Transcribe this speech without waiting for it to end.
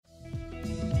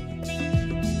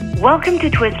Welcome to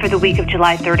Twist for the week of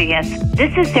July 30th. This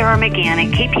is Sarah McGann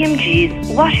at KPMG's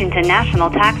Washington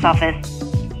National Tax Office.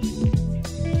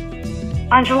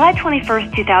 On July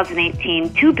 21st,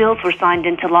 2018, two bills were signed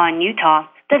into law in Utah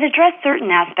that address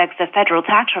certain aspects of federal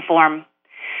tax reform.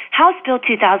 House Bill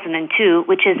 2002,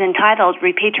 which is entitled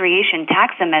Repatriation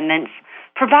Tax Amendments,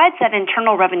 provides that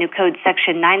Internal Revenue Code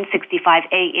Section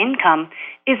 965A income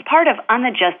is part of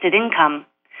unadjusted income.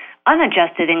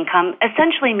 Unadjusted income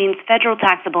essentially means federal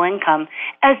taxable income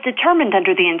as determined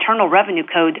under the Internal Revenue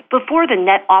Code before the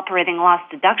net operating loss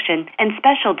deduction and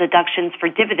special deductions for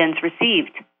dividends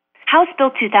received. House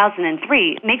Bill 2003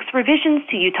 makes revisions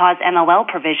to Utah's NOL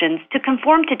provisions to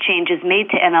conform to changes made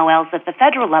to NOLs at the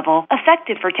federal level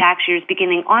effective for tax years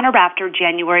beginning on or after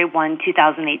January 1,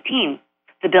 2018.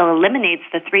 The bill eliminates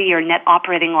the 3-year net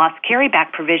operating loss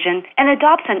carryback provision and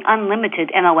adopts an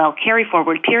unlimited NOL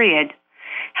carry-forward period.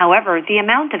 However, the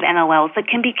amount of NOLs that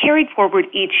can be carried forward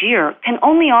each year can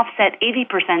only offset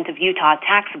 80% of Utah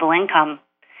taxable income.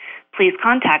 Please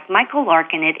contact Michael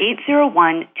Larkin at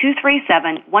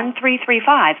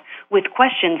 801-237-1335 with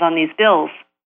questions on these bills.